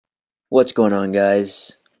What's going on,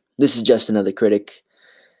 guys? This is just another critic,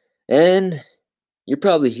 and you're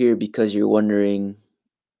probably here because you're wondering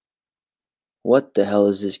what the hell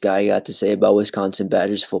is this guy got to say about Wisconsin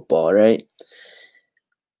Badgers football, right?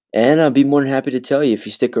 And I'll be more than happy to tell you if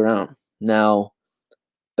you stick around. Now,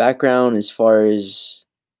 background as far as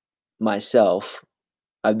myself,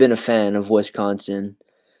 I've been a fan of Wisconsin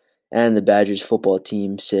and the Badgers football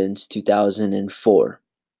team since 2004.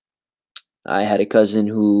 I had a cousin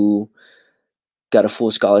who got a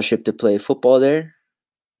full scholarship to play football there,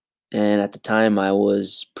 and at the time I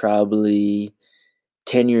was probably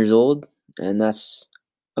 10 years old, and that's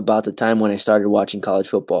about the time when I started watching college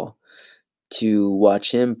football to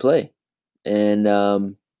watch him play.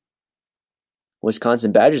 And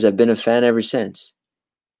Wisconsin Badgers, I've been a fan ever since.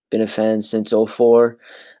 Been a fan since '04.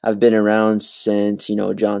 I've been around since,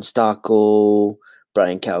 John Stockel,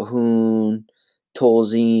 Brian Calhoun,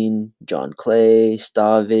 Tolzien, John Clay,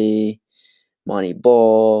 Stave, Monty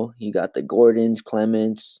Ball. You got the Gordons,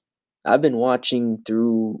 Clements. I've been watching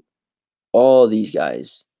through all these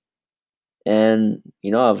guys. And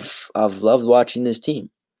I've loved watching this team.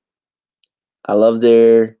 I love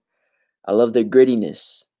their I love their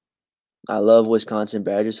grittiness. I love Wisconsin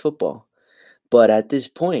Badgers football. But at this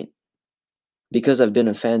point, because I've been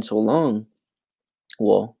a fan so long,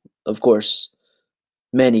 well, of course,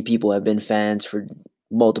 many people have been fans for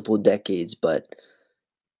multiple decades, but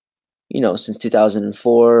since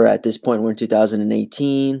 2004, at this point we're in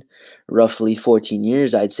 2018, roughly 14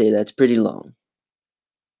 years, I'd say that's pretty long.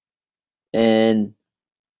 And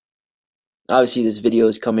obviously this video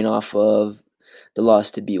is coming off of the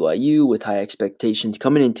loss to BYU with high expectations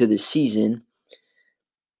coming into the season.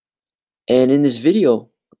 And in this video,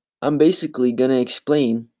 I'm basically going to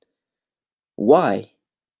explain why,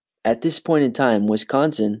 at this point in time,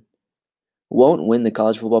 Wisconsin won't win the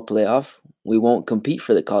college football playoff. We won't compete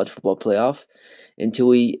for the college football playoff until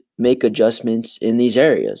we make adjustments in these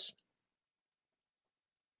areas.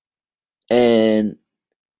 And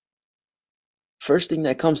first thing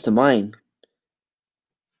that comes to mind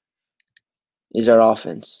is our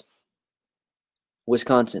offense.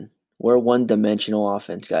 Wisconsin, we're a one-dimensional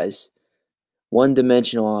offense, guys.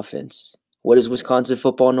 One-dimensional offense. What is Wisconsin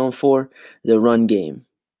football known for? The run game.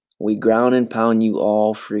 We ground and pound you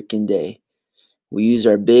all freaking day. We use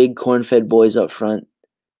our big corn-fed boys up front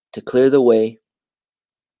to clear the way,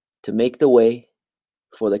 to make the way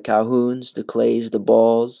for the Calhouns, the Clays, the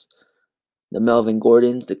Balls, the Melvin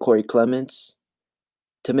Gordons, the Corey Clements,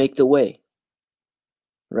 to make the way,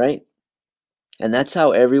 right? And that's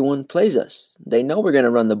how everyone plays us. They know we're going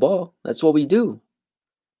to run the ball. That's what we do.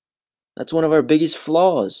 That's one of our biggest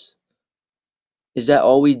flaws, is that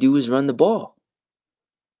all we do is run the ball.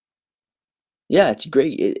 Yeah, it's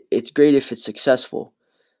great. It's great if it's successful.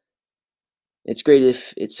 It's great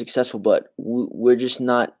if it's successful, but we're just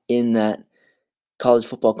not in that college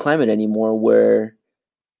football climate anymore where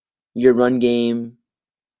your run game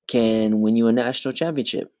can win you a national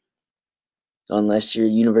championship. Unless you're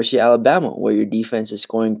University of Alabama, where your defense is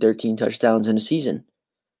scoring 13 touchdowns in a season.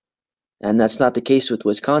 And that's not the case with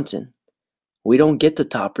Wisconsin. We don't get the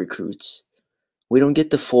top recruits. We don't get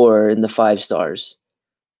the 4 and the 5 stars.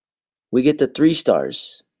 We get the 3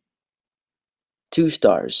 stars, 2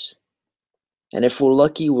 stars. And if we're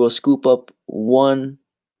lucky, we'll scoop up 1,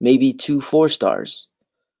 maybe 2 4 stars.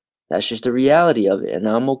 That's just the reality of it. And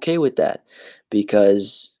I'm okay with that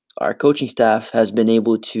because our coaching staff has been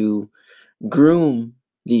able to groom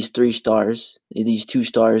these 3 stars, these 2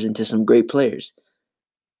 stars into some great players.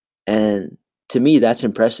 And to me, that's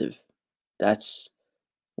impressive. That's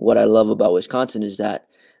what I love about Wisconsin, is that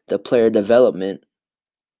the player development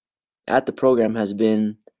at the program has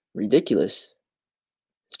been ridiculous.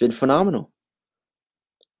 It's been phenomenal.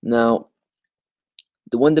 Now,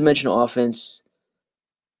 the one-dimensional offense,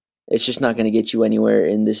 it's just not going to get you anywhere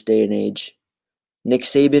in this day and age. Nick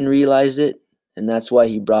Saban realized it, and that's why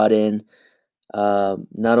he brought in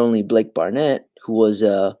not only Blake Barnett, who was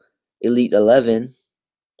a Elite 11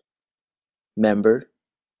 member.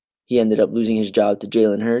 He ended up losing his job to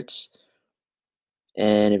Jalen Hurts.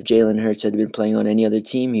 And if Jalen Hurts had been playing on any other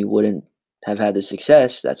team, he wouldn't have had the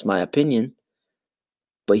success. That's my opinion.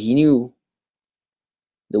 But he knew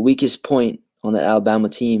the weakest point on the Alabama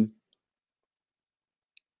team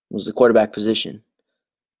was the quarterback position.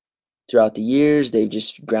 Throughout the years, they've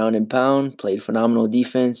just ground and pound, played phenomenal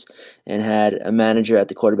defense, and had a manager at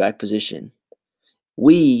the quarterback position.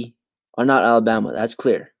 We are not Alabama, that's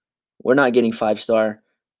clear. We're not getting 5-star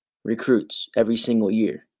recruits every single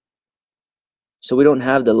year. So we don't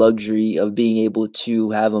have the luxury of being able to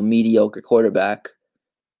have a mediocre quarterback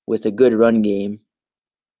with a good run game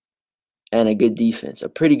and a good defense, a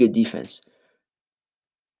pretty good defense.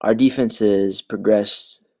 Our defense has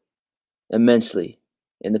progressed immensely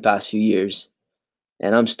in the past few years,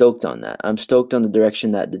 and I'm stoked on that. I'm stoked on the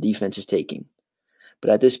direction that the defense is taking. But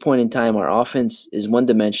at this point in time, our offense is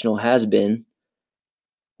one-dimensional, has been.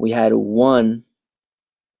 We had one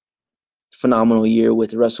phenomenal year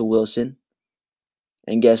with Russell Wilson,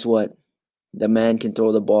 and guess what? The man can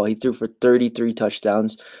throw the ball. He threw for 33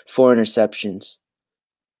 touchdowns, 4 interceptions.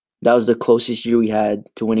 That was the closest year we had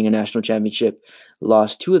to winning a national championship.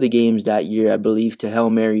 Lost 2 of the games that year, I believe, to Hail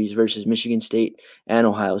Marys versus Michigan State and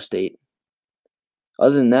Ohio State.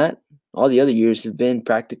 Other than that, all the other years have been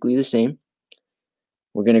practically the same.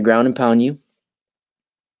 We're going to ground and pound you.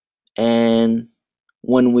 And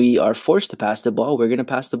when we are forced to pass the ball, we're going to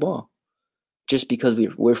pass the ball. Just because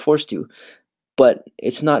we're forced to. But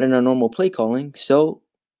it's not in our normal play calling. So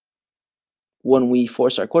when we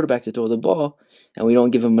force our quarterback to throw the ball and we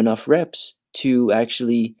don't give him enough reps to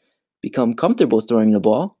actually become comfortable throwing the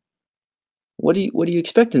ball, what do you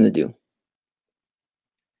expect him to do?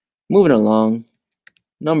 Moving along,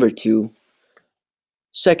 number 2,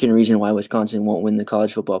 second reason why Wisconsin won't win the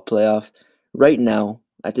college football playoff. Right now,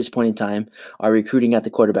 at this point in time, our recruiting at the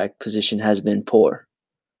quarterback position has been poor.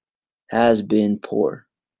 Has been poor.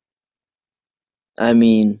 I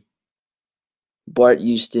mean, Bart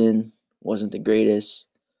Houston wasn't the greatest.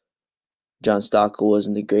 John Stockel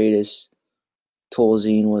wasn't the greatest.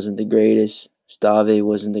 Tolzien wasn't the greatest. Stave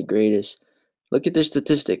wasn't the greatest. Look at their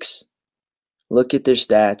statistics. Look at their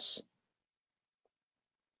stats.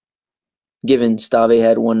 Given Stave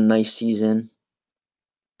had one nice season,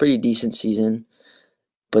 pretty decent season,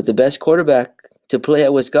 but the best quarterback to play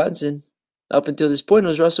at Wisconsin up until this point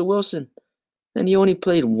was Russell Wilson. And he only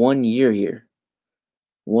played 1 year here.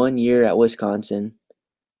 1 year at Wisconsin.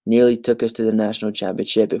 Nearly took us to the national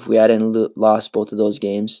championship. If we hadn't lost both of those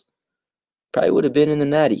games, probably would have been in the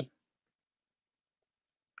Natty.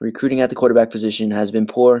 Recruiting at the quarterback position has been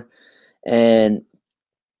poor. And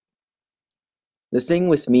the thing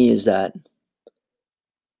with me is that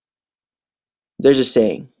there's a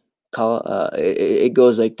saying. It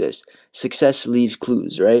goes like this. Success leaves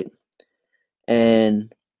clues, right?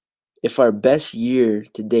 And if our best year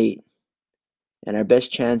to date and our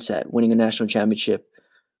best chance at winning a national championship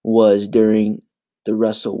was during the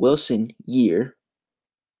Russell Wilson year,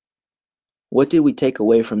 what did we take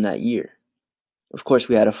away from that year? Of course,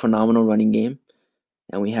 we had a phenomenal running game,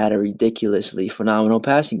 and we had a ridiculously phenomenal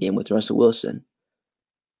passing game with Russell Wilson.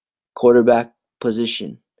 Quarterback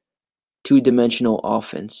position, 2-dimensional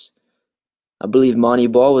offense. I believe Monty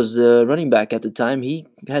Ball was the running back at the time. He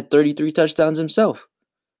had 33 touchdowns himself.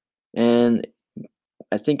 And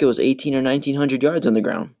I think it was 18 or 1900 yards on the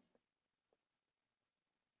ground.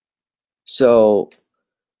 So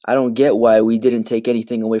I don't get why we didn't take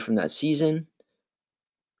anything away from that season.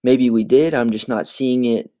 Maybe we did. I'm just not seeing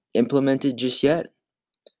it implemented just yet.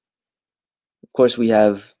 Of course, we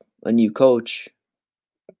have a new coach.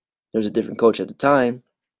 There's a different coach at the time.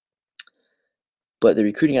 But the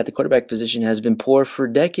recruiting at the quarterback position has been poor for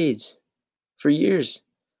decades, for years.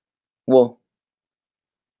 Well,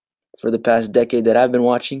 for the past decade that I've been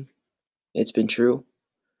watching, it's been true.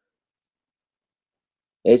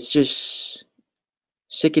 It's just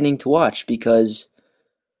sickening to watch because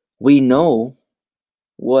we know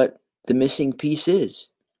what the missing piece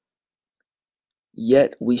is.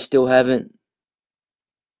 Yet we still haven't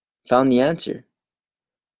found the answer.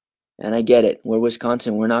 And I get it. We're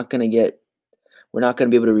Wisconsin. We're not going to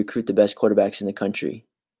be able to recruit the best quarterbacks in the country.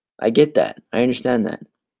 I get that. I understand that.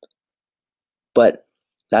 But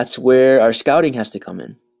that's where our scouting has to come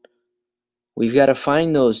in. We've got to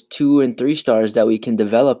find those 2 and 3 stars that we can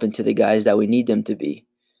develop into the guys that we need them to be.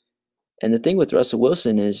 And the thing with Russell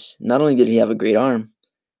Wilson is not only did he have a great arm,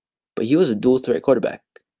 but he was a dual threat quarterback,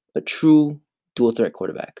 a true dual threat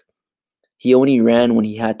quarterback. He only ran when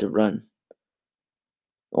he had to run.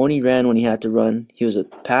 He was a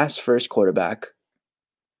pass first quarterback.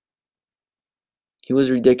 He was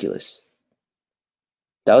ridiculous.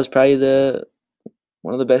 That was probably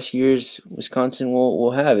one of the best years Wisconsin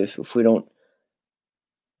will have if we don't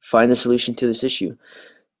find the solution to this issue.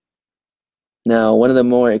 Now, one of the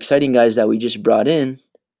more exciting guys that we just brought in,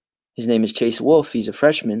 his name is Chase Wolf. He's a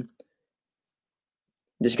freshman.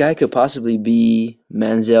 This guy could possibly be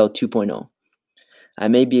Manziel 2.0. I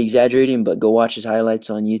may be exaggerating, but go watch his highlights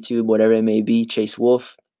on YouTube, whatever it may be. Chase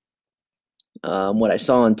Wolf. What I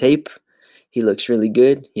saw on tape, he looks really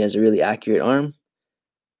good. He has a really accurate arm.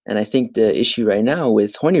 And I think the issue right now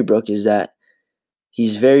with Hornibrook is that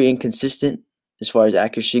he's very inconsistent as far as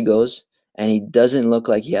accuracy goes, and he doesn't look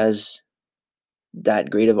like he has that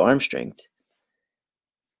great of arm strength.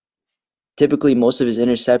 Typically, most of his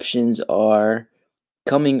interceptions are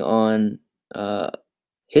coming on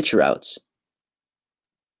hitch routes.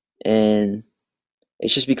 And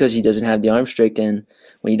it's just because he doesn't have the arm strength. And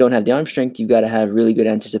when you don't have the arm strength, you got to have really good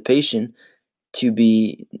anticipation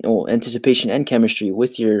anticipation and chemistry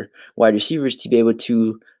with your wide receivers to be able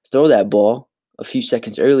to throw that ball a few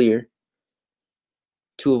seconds earlier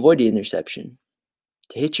to avoid the interception,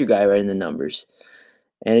 to hit your guy right in the numbers.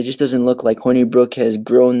 And it just doesn't look like Hornibrook has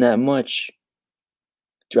grown that much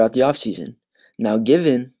throughout the offseason. Now,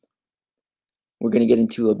 given we're going to get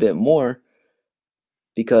into a bit more,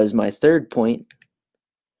 because my third point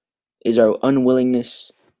is our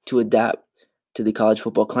unwillingness to adapt to the college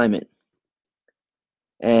football climate.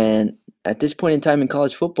 And at this point in time in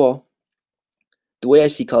college football, the way I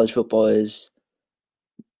see college football is,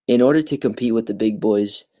 in order to compete with the big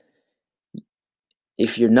boys,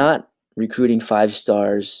 if you're not recruiting 5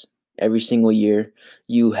 stars every single year,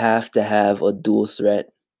 you have to have a dual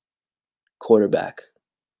threat quarterback.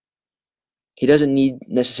 He doesn't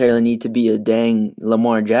necessarily need to be a dang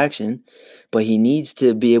Lamar Jackson, but he needs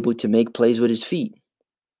to be able to make plays with his feet.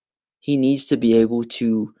 He needs to be able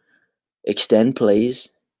to extend plays,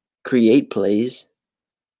 create plays.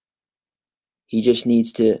 He just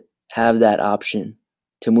needs to have that option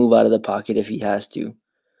to move out of the pocket if he has to.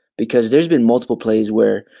 Because there's been multiple plays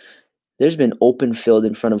where there's been open field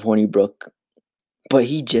in front of Hornibrook, but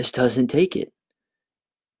he just doesn't take it.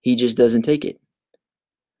 He just doesn't take it.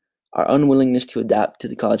 Our unwillingness to adapt to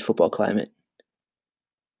the college football climate.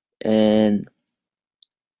 And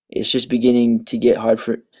it's just beginning to get hard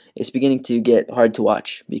to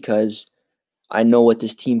watch, because I know what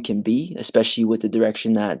this team can be, especially with the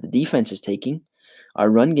direction that the defense is taking.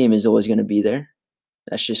 Our run game is always going to be there.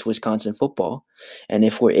 That's just Wisconsin football. And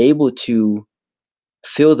if we're able to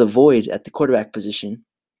fill the void at the quarterback position,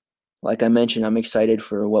 like I mentioned, I'm excited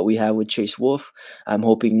for what we have with Chase Wolf. I'm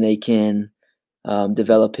hoping they can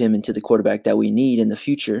develop him into the quarterback that we need in the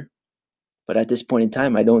future. But at this point in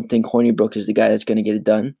time, I don't think Hornibrook is the guy that's going to get it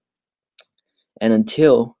done. And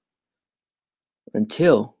until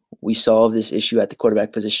we solve this issue at the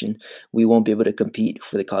quarterback position, we won't be able to compete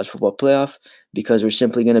for the college football playoff, because we're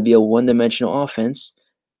simply going to be a one-dimensional offense.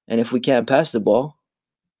 And if we can't pass the ball,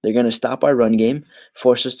 they're going to stop our run game,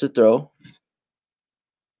 force us to throw,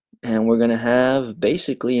 and we're going to have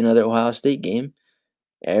basically another Ohio State game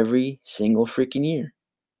every single freaking year.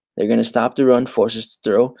 They're going to stop the run, force us to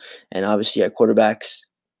throw, and obviously our quarterbacks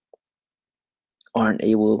aren't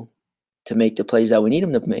able to make the plays that we need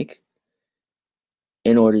them to make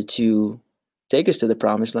in order to take us to the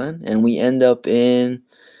promised land, and we end up in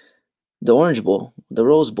the Orange Bowl, the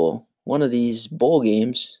Rose Bowl, one of these bowl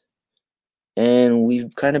games, and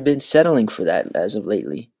we've kind of been settling for that as of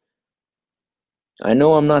lately. I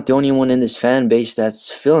know I'm not the only one in this fan base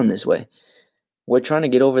that's feeling this way. We're trying to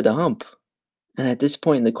get over the hump, and at this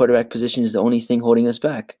point, the quarterback position is the only thing holding us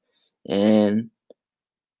back, and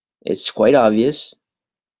it's quite obvious.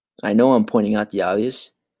 I know I'm pointing out the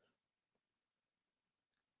obvious,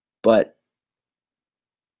 but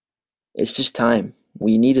it's just time.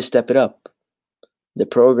 We need to step it up. The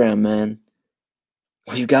program, man,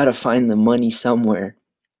 we've got to find the money somewhere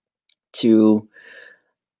to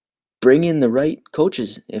bring in the right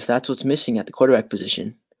coaches if that's what's missing at the quarterback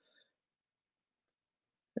position.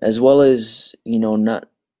 As well as,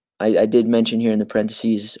 I did mention here in the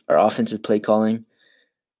parentheses our offensive play calling.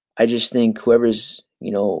 I just think whoever's,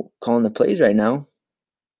 calling the plays right now,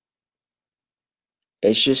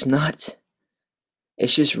 it's just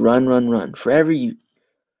run. For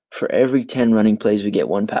every 10 running plays, we get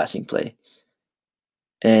one passing play.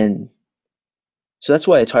 And so that's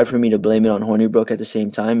why it's hard for me to blame it on Hornibrook at the same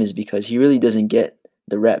time, is because he really doesn't get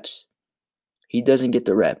the reps. He doesn't get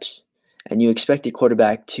the reps. And you expect a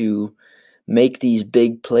quarterback to make these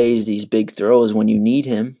big plays, these big throws when you need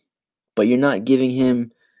him, but you're not giving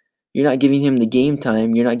him the game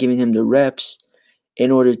time, you're not giving him the reps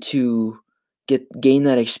in order to gain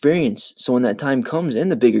that experience. So when that time comes in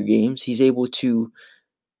the bigger games, he's able to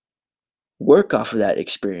work off of that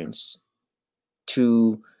experience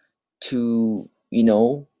to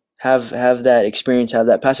have that experience, have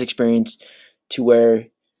that past experience, to where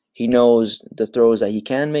he knows the throws that he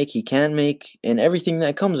can make, and everything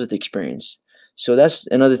that comes with experience. So that's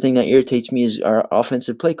another thing that irritates me, is our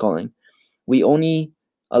offensive play calling. We only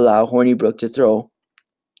allow Hornibrook to throw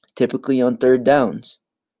typically on third downs,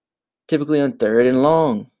 typically on third and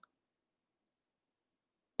long.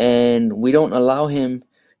 And we don't allow him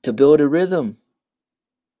to build a rhythm.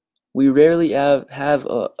 We rarely have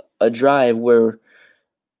a drive where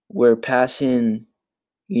we're passing,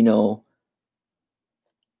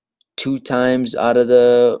 2 times out of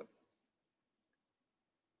the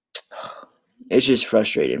It's just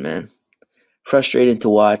frustrating, man. Frustrating to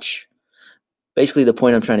watch. Basically, the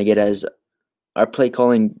point I'm trying to get at is our play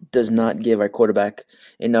calling does not give our quarterback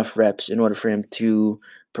enough reps in order for him to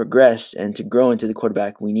progress and to grow into the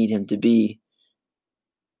quarterback we need him to be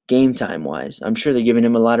game time wise. I'm sure they're giving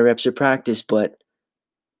him a lot of reps of practice, but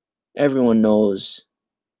everyone knows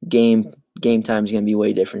game time is going to be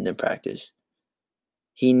way different than practice.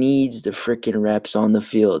 He needs the freaking reps on the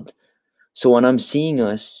field. So when I'm seeing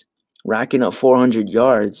us racking up 400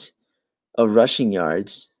 yards of rushing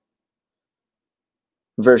yards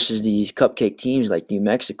versus these cupcake teams like New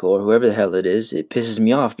Mexico or whoever the hell it is, it pisses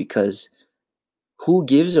me off because who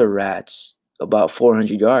gives a rat's about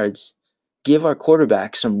 400 yards? Give our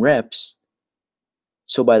quarterback some reps.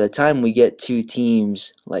 So by the time we get to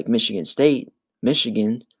teams like Michigan State,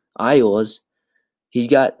 Michigan, Iowa's, he's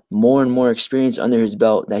got more and more experience under his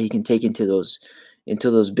belt that he can take into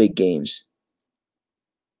those big games.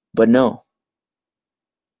 But no,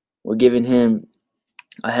 we're giving him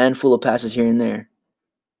a handful of passes here and there.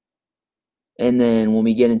 And then when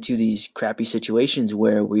we get into these crappy situations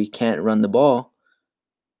where we can't run the ball,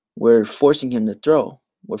 we're forcing him to throw.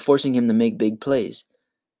 We're forcing him to make big plays.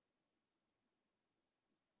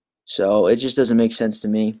 So it just doesn't make sense to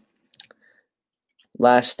me.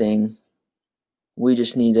 Last thing, we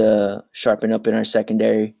just need to sharpen up in our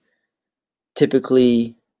secondary.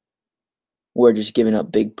 Typically, we're just giving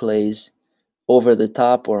up big plays over the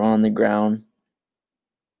top or on the ground.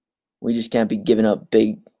 We just can't be giving up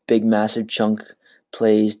big, massive chunk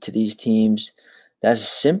plays to these teams. That's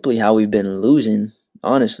simply how we've been losing,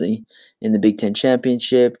 honestly. In the Big Ten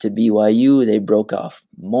Championship to BYU, they broke off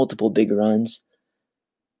multiple big runs.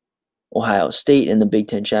 Ohio State in the Big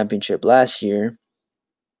Ten Championship last year,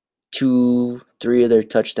 2-3 of their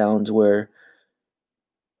touchdowns were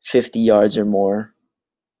 50 yards or more.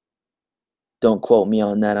 Don't quote me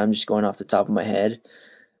on that. I'm just going off the top of my head.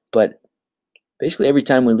 But basically every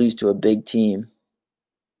time we lose to a big team,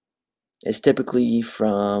 it's typically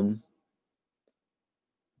from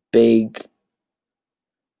big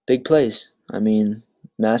plays. I mean,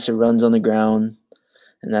 massive runs on the ground,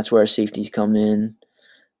 and that's where our safeties come in.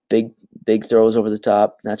 Big throws over the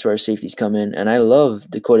top, that's where our safeties come in. And I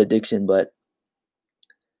love Dakota Dixon, but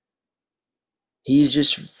he's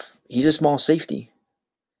a small safety.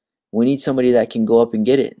 We need somebody that can go up and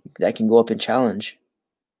get it, that can go up and challenge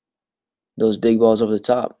those big balls over the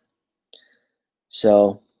top.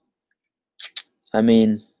 So, I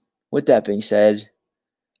mean, with that being said,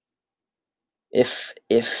 if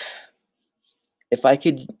I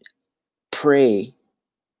could pray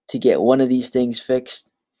to get one of these things fixed,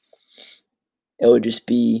 it would just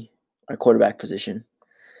be our quarterback position.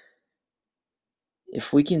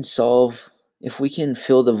 If we can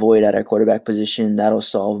fill the void at our quarterback position, that'll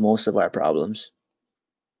solve most of our problems.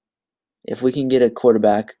 If we can get a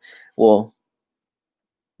quarterback, well,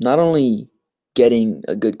 not only getting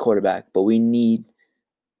a good quarterback, but we're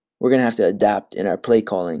going to have to adapt in our play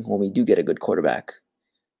calling when we do get a good quarterback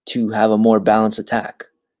to have a more balanced attack.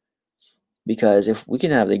 Because if we can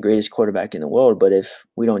have the greatest quarterback in the world, but if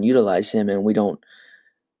we don't utilize him and we don't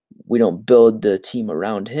build the team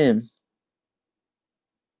around him,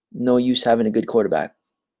 no use having a good quarterback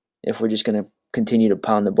if we're just going to continue to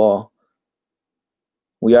pound the ball.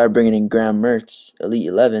 We are bringing in Graham Mertz, Elite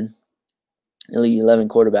 11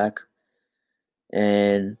 quarterback,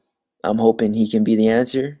 and I'm hoping he can be the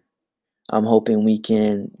answer. I'm hoping we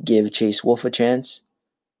can give Chase Wolf a chance.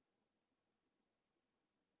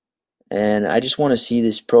 And I just want to see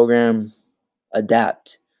this program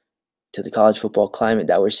adapt to the college football climate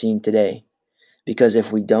that we're seeing today. Because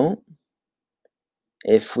if we don't,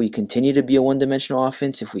 if we continue to be a one-dimensional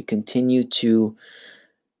offense, if we continue to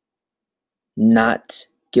not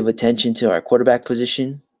give attention to our quarterback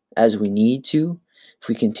position as we need to, if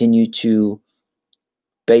we continue to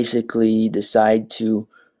basically decide to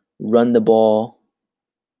run the ball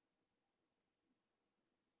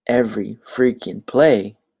every freaking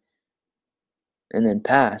play and then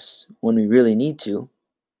pass when we really need to,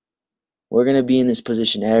 we're going to be in this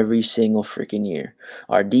position every single freaking year.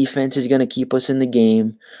 Our defense is going to keep us in the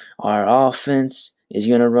game. Our offense is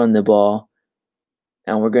going to run the ball.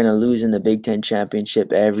 And we're going to lose in the Big Ten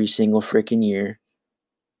Championship every single freaking year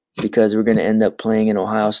because we're going to end up playing in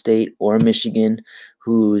Ohio State or Michigan,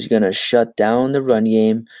 who's going to shut down the run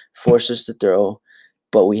game, force us to throw,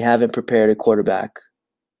 but we haven't prepared a quarterback.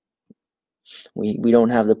 We don't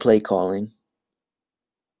have the play calling.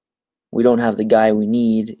 We don't have the guy we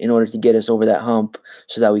need in order to get us over that hump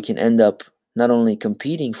so that we can end up not only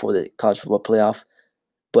competing for the college football playoff,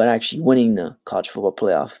 but actually winning the college football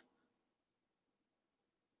playoff.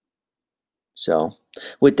 So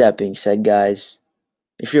With that being said, guys,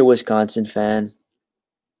 if you're a Wisconsin fan,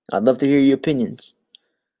 I'd love to hear your opinions.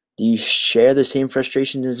 Do you share the same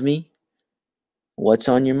frustrations as me? What's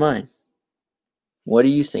on your mind? What are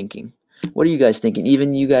you thinking? What are you guys thinking?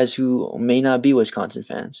 Even you guys who may not be Wisconsin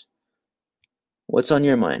fans. What's on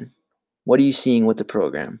your mind? What are you seeing with the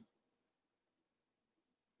program?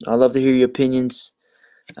 I'd love to hear your opinions.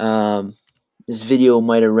 Um, this video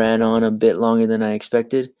might have ran on a bit longer than I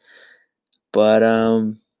expected, but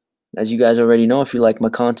as you guys already know, if you like my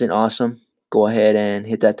content, awesome. Go ahead and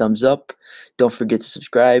hit that thumbs up. Don't forget to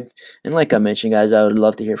subscribe. And like I mentioned, guys, I would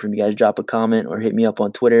love to hear from you guys. Drop a comment or hit me up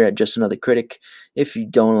on Twitter at Just Another Critic. If you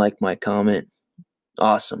don't like my comment,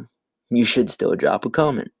 awesome. You should still drop a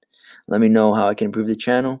comment. Let me know how I can improve the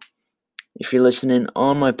channel. If you're listening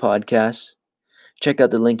on my podcast, check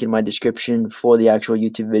out the link in my description for the actual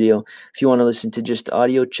YouTube video. If you want to listen to just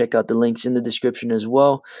audio, check out the links in the description as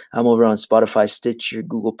well. I'm over on Spotify, Stitcher,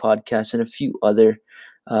 Google Podcasts, and a few other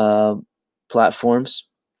platforms.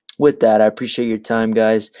 With that, I appreciate your time,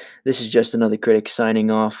 guys. This is Just Another Critic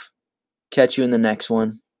signing off. Catch you in the next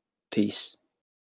one. Peace.